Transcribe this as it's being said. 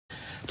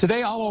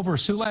Today, all over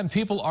Siouxland,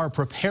 people are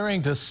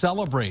preparing to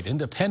celebrate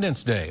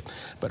Independence Day.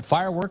 But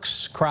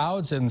fireworks,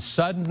 crowds, and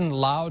sudden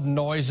loud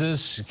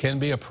noises can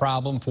be a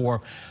problem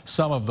for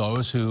some of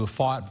those who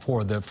fought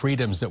for the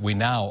freedoms that we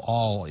now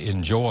all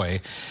enjoy.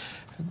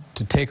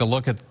 To take a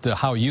look at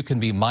how you can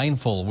be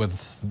mindful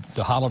with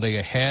the holiday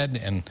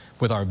ahead and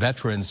with our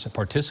veterans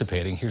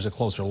participating, here's a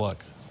closer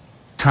look.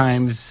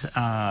 Times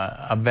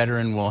a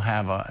veteran will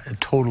have a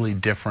totally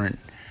different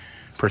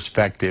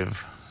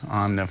perspective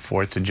on the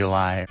 4th of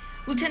July.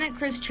 Lieutenant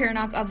Chris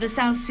Chernock of the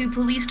South Sioux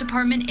Police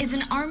Department is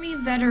an Army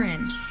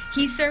veteran.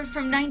 He served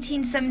from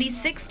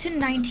 1976 to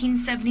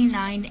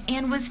 1979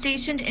 and was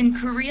stationed in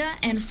Korea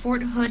and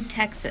Fort Hood,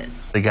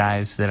 Texas. The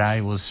guys that I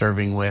was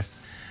serving with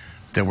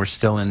that were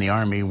still in the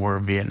Army were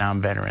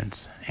Vietnam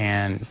veterans,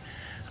 and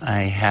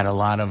I had a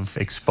lot of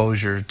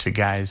exposure to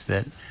guys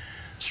that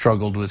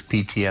struggled with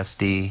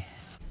PTSD.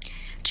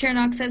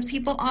 Chernock says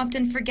people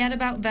often forget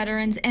about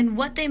veterans and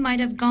what they might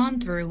have gone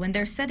through when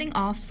they're setting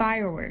off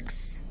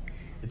fireworks.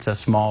 It's a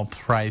small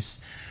price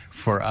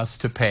for us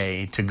to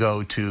pay to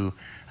go to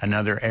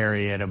another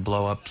area to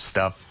blow up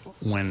stuff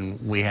when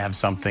we have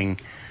something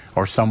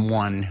or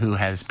someone who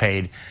has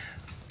paid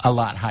a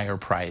lot higher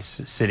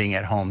price sitting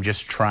at home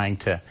just trying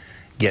to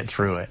get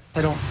through it.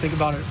 I don't think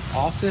about it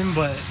often,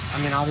 but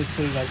I mean,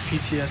 obviously, like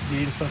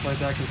PTSD and stuff like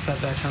that can set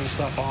that kind of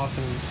stuff off,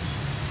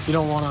 and you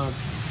don't want to.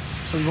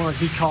 So you want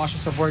to be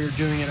cautious of where you're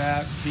doing it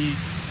at. Be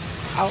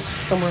out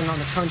somewhere in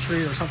the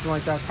country or something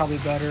like that's probably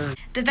better.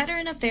 The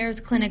Veteran Affairs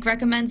Clinic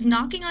recommends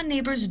knocking on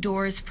neighbors'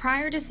 doors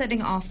prior to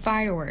setting off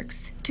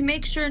fireworks to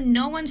make sure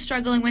no one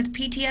struggling with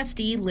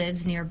PTSD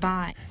lives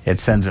nearby. It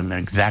sends them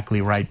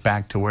exactly right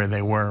back to where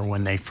they were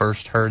when they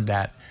first heard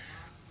that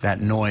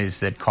noise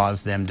that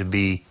caused them to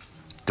be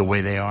the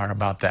way they are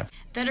about that.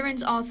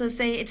 Veterans also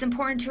say it's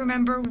important to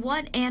remember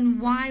what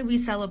and why we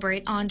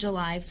celebrate on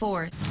July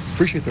 4th.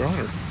 Appreciate their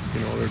honor,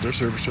 their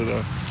service to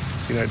the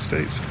United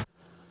States.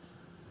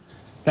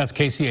 That's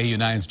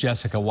KCAU-9's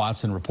Jessica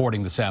Watson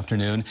reporting this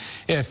afternoon.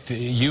 If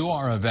you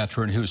are a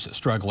veteran who's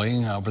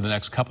struggling over the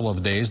next couple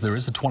of days, there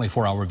is a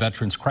 24-hour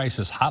Veterans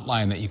Crisis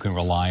Hotline that you can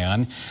rely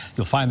on.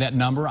 You'll find that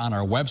number on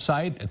our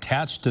website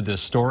attached to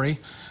this story.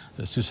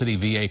 The Sioux City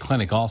VA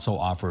Clinic also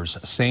offers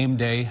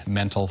same-day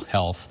mental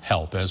health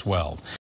help as well.